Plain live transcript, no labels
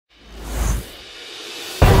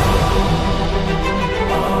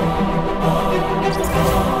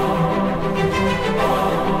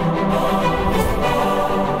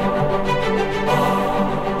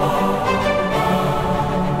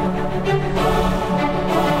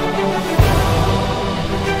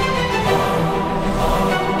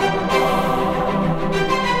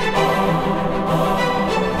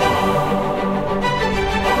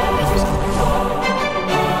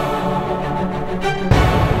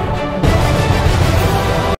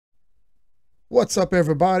What's up,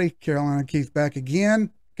 everybody? Carolina Keith back again.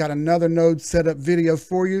 Got another node setup video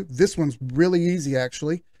for you. This one's really easy,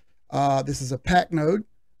 actually. This is a PAC node,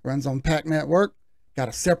 runs on PAC network. Got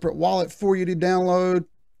a separate wallet for you to download.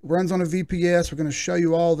 Runs on a VPS. We're going to show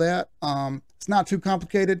you all that. It's not too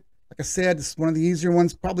complicated. Like I said, this is one of the easier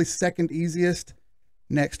ones, probably second easiest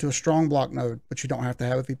next to a strong block node, but you don't have to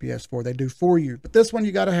have a VPS for. They do for you. But this one,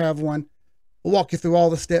 you got to have one. We'll walk you through all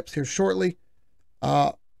the steps here shortly.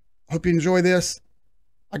 Hope you enjoy this.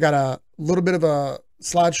 I got a little bit of a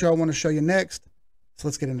slideshow I want to show you next. So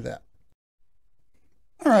let's get into that.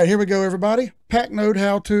 All right, here we go, everybody. PAC node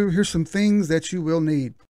how-to. Here's some things that you will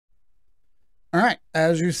need. All right,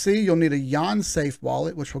 as you see, you'll need a YonSafe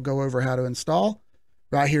wallet, which we'll go over how to install.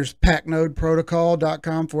 Right here's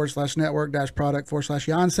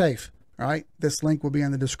pacnodeprotocol.com/network-product/YonSafe. All right, this link will be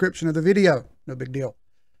in the description of the video. No big deal.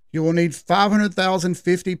 You will need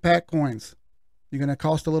 500,050 PAC coins. You're going to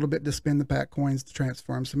cost a little bit to spend the PAC coins to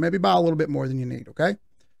transfer them, so maybe buy a little bit more than you need, okay?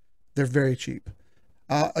 They're very cheap.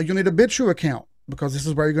 You'll need a Bitrue account, because this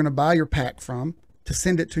is where you're going to buy your PAC from to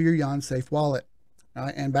send it to your YonSafe wallet.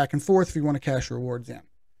 And back and forth if you want to cash your rewards in.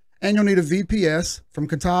 And you'll need a VPS from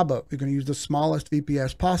Katabo. You're going to use the smallest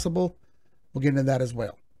VPS possible. We'll get into that as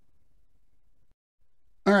well.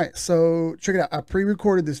 All right, so check it out. I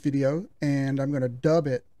pre-recorded this video, and I'm going to dub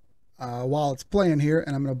it while it's playing here,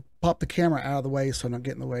 and I'm going to pop the camera out of the way so I don't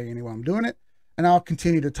get in the way while I'm doing it. And I'll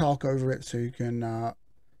continue to talk over it so you can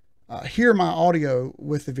hear my audio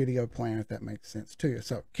with the video playing, if that makes sense to you.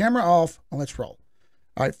 So camera off, and let's roll.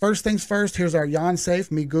 All right, first things first, here's our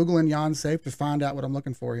YonSafe, me Googling YonSafe to find out what I'm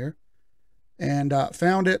looking for here. And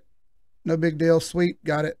found it, no big deal, sweet,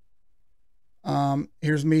 got it.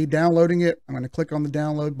 Here's me downloading it. I'm going to click on the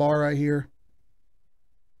download bar right here.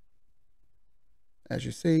 As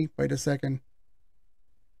you see, wait a second.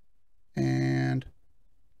 And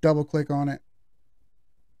double click on it.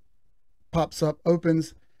 Pops up,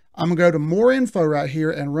 opens. I'm going to go to more info right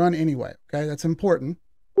here and run anyway, okay? That's important.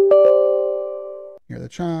 Hear the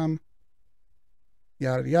chime,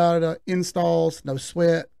 yada, yada, installs, no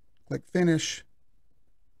sweat, click finish,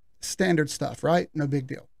 standard stuff, right? No big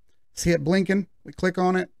deal. See it blinking, we click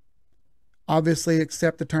on it, obviously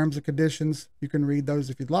accept the terms and conditions. You can read those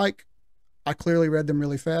if you'd like. I clearly read them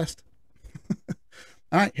really fast.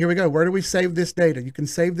 All right, here we go. Where do we save this data? You can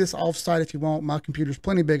save this offsite if you want. My computer's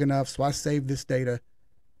plenty big enough, so I save this data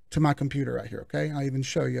to my computer right here, okay? I'll even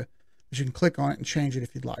show you that you can click on it and change it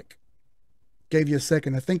if you'd like. Gave you a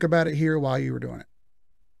second to think about it here while you were doing it.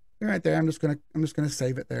 Right there, I'm just gonna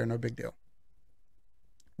save it there, no big deal.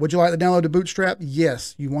 Would you like to download the Bootstrap?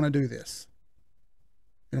 Yes, you want to do this.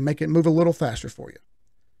 Gonna make it move a little faster for you.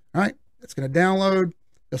 All right, it's gonna download.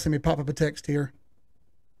 You'll see me pop up a text here.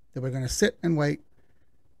 Then we're gonna sit and wait.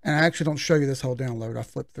 And I actually don't show you this whole download. I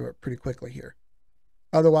flip through it pretty quickly here.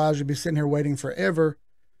 Otherwise, you'll be sitting here waiting forever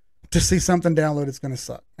to see something download. It's gonna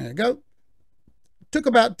suck. There you go. Took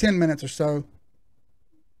about 10 minutes or so.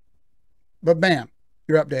 But bam,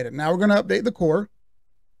 you're updated. Now we're going to update the core.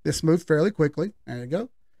 This moved fairly quickly. There you go.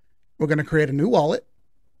 We're going to create a new wallet.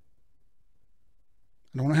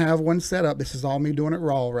 I don't have one set up. This is all me doing it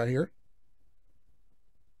raw right here.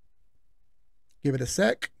 Give it a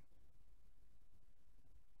sec.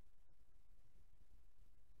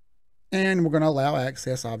 And we're going to allow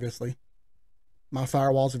access, obviously. My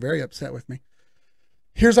firewalls are very upset with me.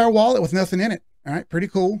 Here's our wallet with nothing in it. All right, pretty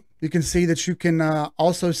cool. You can see that you can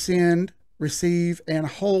also send, receive, and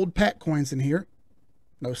hold PAC coins in here.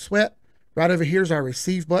 No sweat. Right over here is our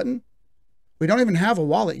receive button. We don't even have a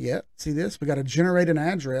wallet yet. See this? We got to generate an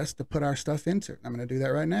address to put our stuff into. I'm going to do that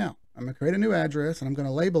right now. I'm going to create a new address, and I'm going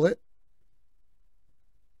to label it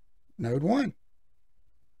Node 1.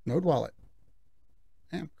 Node wallet.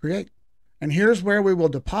 And create. And here's where we will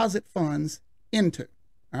deposit funds into.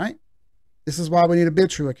 All right? This is why we need a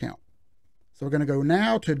Bitrue account. So we're going to go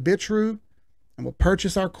now to Bitrue, and we'll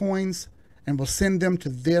purchase our coins, and we'll send them to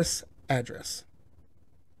this address.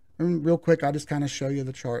 And real quick, I'll just kind of show you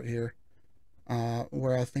the chart here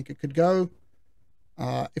where I think it could go.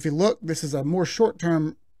 If you look, this is a more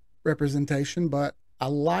short-term representation, but I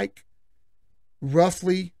like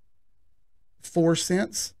roughly 4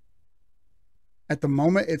 cents. At the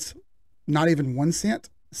moment, it's not even 1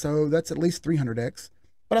 cent, so that's at least 300x.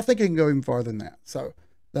 But I think it can go even farther than that. So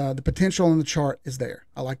the potential on the chart is there.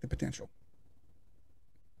 I like the potential.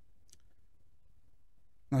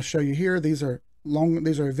 And I'll show you here. These are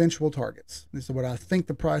eventual targets. This is what I think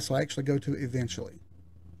the price will actually go to eventually.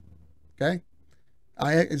 Okay.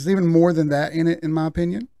 It's even more than that in it, in my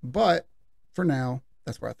opinion. But for now,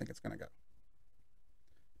 that's where I think it's going to go.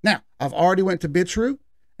 Now, I've already went to Bitrue,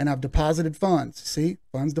 and I've deposited funds. See,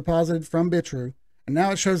 funds deposited from Bitrue. And now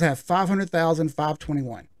it shows I have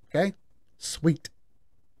 500,521. Okay, sweet.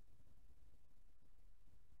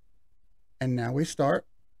 And now we start.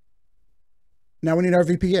 Now we need our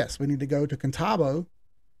VPS. We need to go to Contabo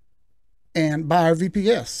and buy our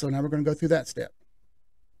VPS. So now we're going to go through that step.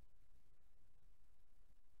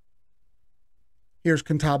 Here's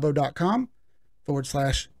contabo.com/en/.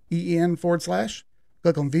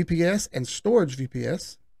 Click on VPS and storage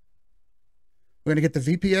VPS. We're going to get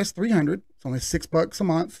the VPS 300. It's only $6 a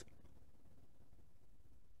month.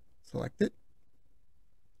 Select it.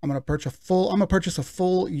 I'm going to purchase a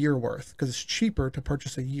full year worth because it's cheaper to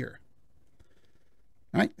purchase a year.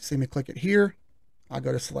 All right, see me click it here. I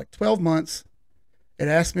go to select 12 months. It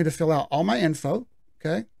asks me to fill out all my info.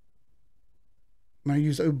 Okay. I'm going to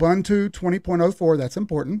use Ubuntu 20.04. That's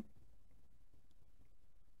important.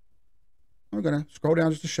 I'm going to scroll down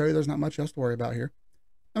just to show you there's not much else to worry about here.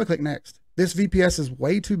 I'm going to click next. This VPS is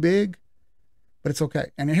way too big, but it's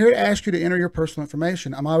okay. And here it asks you to enter your personal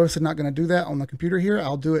information. I'm obviously not going to do that on the computer here.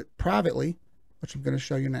 I'll do it privately, which I'm going to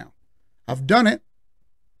show you now. I've done it.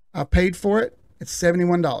 I've paid for it. It's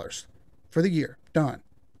 $71 for the year. Done.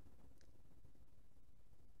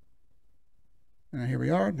 And here we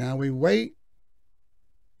are. Now we wait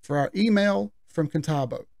for our email from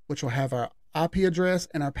Contabo, which will have our IP address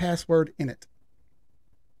and our password in it.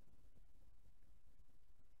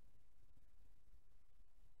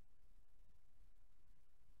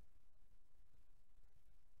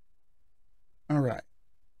 All right.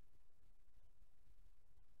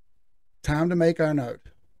 Time to make our node.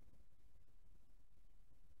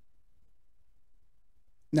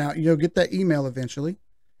 Now, you'll get that email eventually,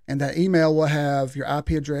 and that email will have your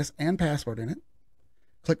IP address and password in it.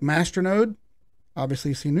 Click Masternode.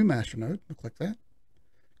 Obviously, you see new Masternode. We'll click that.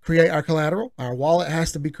 Create our collateral. Our wallet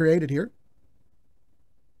has to be created here.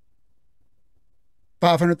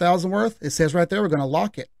 500,000 worth. It says right there, we're going to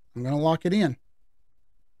lock it. I'm going to lock it in.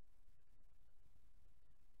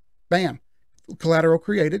 Bam. Collateral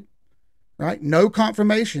created. Right? No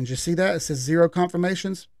confirmations. You see that? It says 0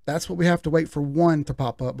 confirmations. That's what we have to wait for one to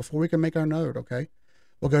pop up before we can make our node, okay?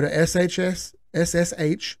 We'll go to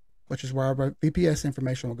SSH, which is where our VPS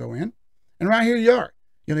information will go in. And right here you are.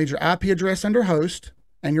 You'll need your IP address under host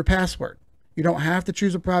and your password. You don't have to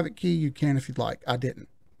choose a private key. You can if you'd like. I didn't.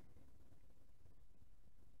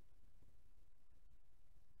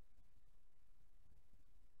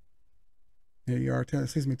 Here you are.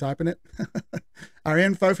 Excuse me typing it. Our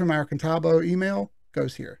info from our Contabo email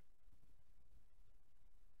goes here.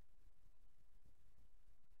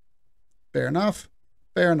 Fair enough.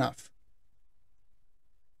 Fair enough.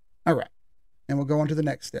 All right. And we'll go on to the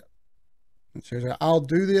next step. I'll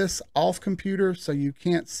do this off computer so you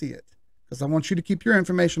can't see it because I want you to keep your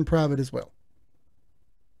information private as well.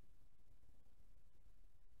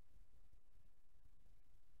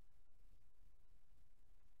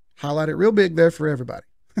 Highlight it real big there for everybody.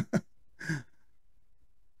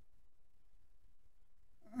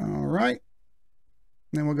 All right.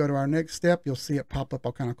 Then we'll go to our next step. You'll see it pop up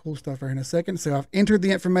all kind of cool stuff right in a second. So I've entered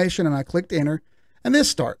the information and I clicked enter and this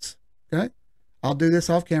starts. Okay. I'll do this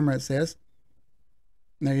off camera, it says.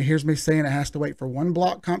 Now here's me saying it has to wait for one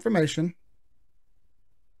block confirmation.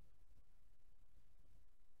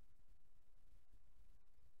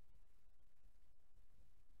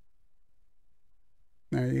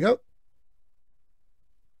 There you go.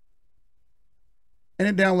 And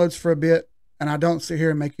it downloads for a bit. And I don't sit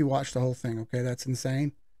here and make you watch the whole thing, okay? That's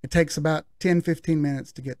insane. It takes about 10, 15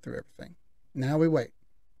 minutes to get through everything. Now we wait.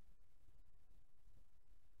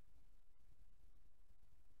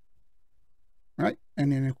 All right,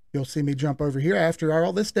 and then you'll see me jump over here after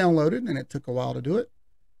all this downloaded, and it took a while to do it.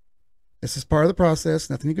 This is part of the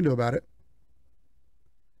process. Nothing you can do about it.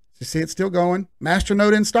 So you see it's still going.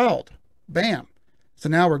 Masternode installed. Bam. So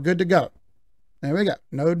now we're good to go. There we go.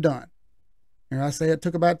 Node done. Here I say it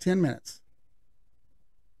took about 10 minutes.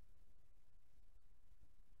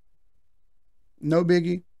 No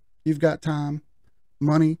biggie. You've got time.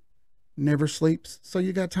 Money never sleeps. So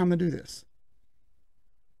you got time to do this.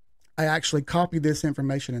 I actually copied this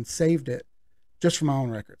information and saved it just for my own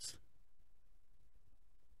records.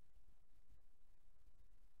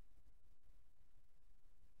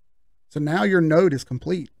 So now your node is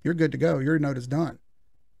complete. You're good to go. Your node is done.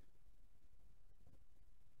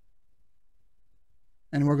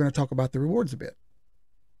 And we're going to talk about the rewards a bit.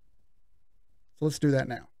 So let's do that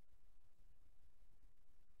now.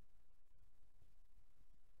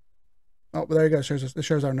 Oh, but there you go. It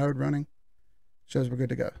shows our node running. Shows we're good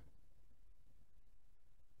to go.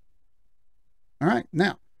 All right.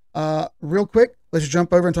 Now, Real quick, let's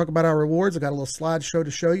jump over and talk about our rewards. I got a little slideshow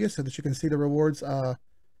to show you so that you can see the rewards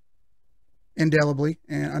indelibly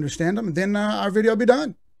and understand them. And then our video will be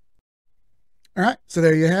done. All right, so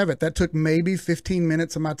there you have it. That took maybe 15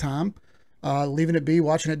 minutes of my time, leaving it be,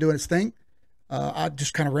 watching it doing its thing. I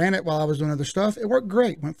just kind of ran it while I was doing other stuff. It worked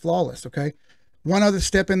great, went flawless, okay? One other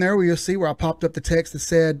step in there where you'll see where I popped up the text that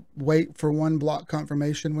said, wait for 1 block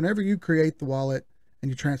confirmation. Whenever you create the wallet and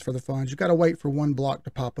you transfer the funds, you got to wait for 1 block to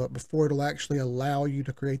pop up before it'll actually allow you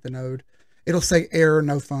to create the node. It'll say error,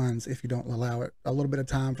 no funds if you don't allow it a little bit of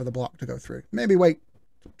time for the block to go through. Maybe wait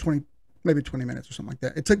 20 minutes or something like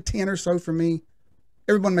that. It took 10 or so for me.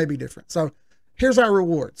 Everyone may be different. So here's our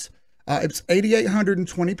rewards. It's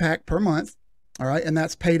 8,820 PAC per month. All right. And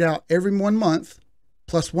that's paid out every 1 month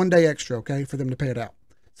plus 1 day extra. Okay. For them to pay it out.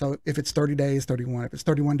 So if it's 30 days, 31, if it's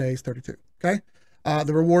 31 days, 32. Okay.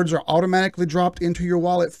 The rewards are automatically dropped into your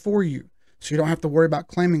wallet for you. So you don't have to worry about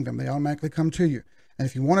claiming them. They automatically come to you. And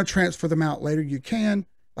if you want to transfer them out later, you can.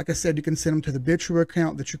 Like I said, you can send them to the Bitrue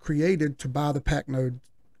account that you created to buy the PAC node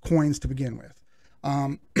coins to begin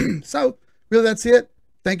with. So really, that's it.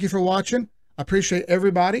 Thank you for watching. I appreciate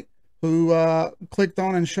everybody who clicked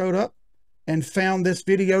on and showed up and found this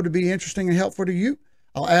video to be interesting and helpful to you.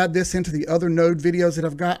 I'll add this into the other node videos that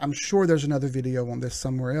I've got. I'm sure there's another video on this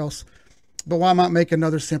somewhere else, but why not make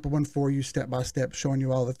another simple one for you step by step, showing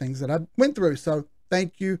you all the things that I went through. So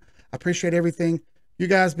thank you. I appreciate everything. You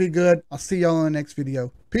guys be good. I'll see y'all in the next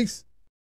video. Peace.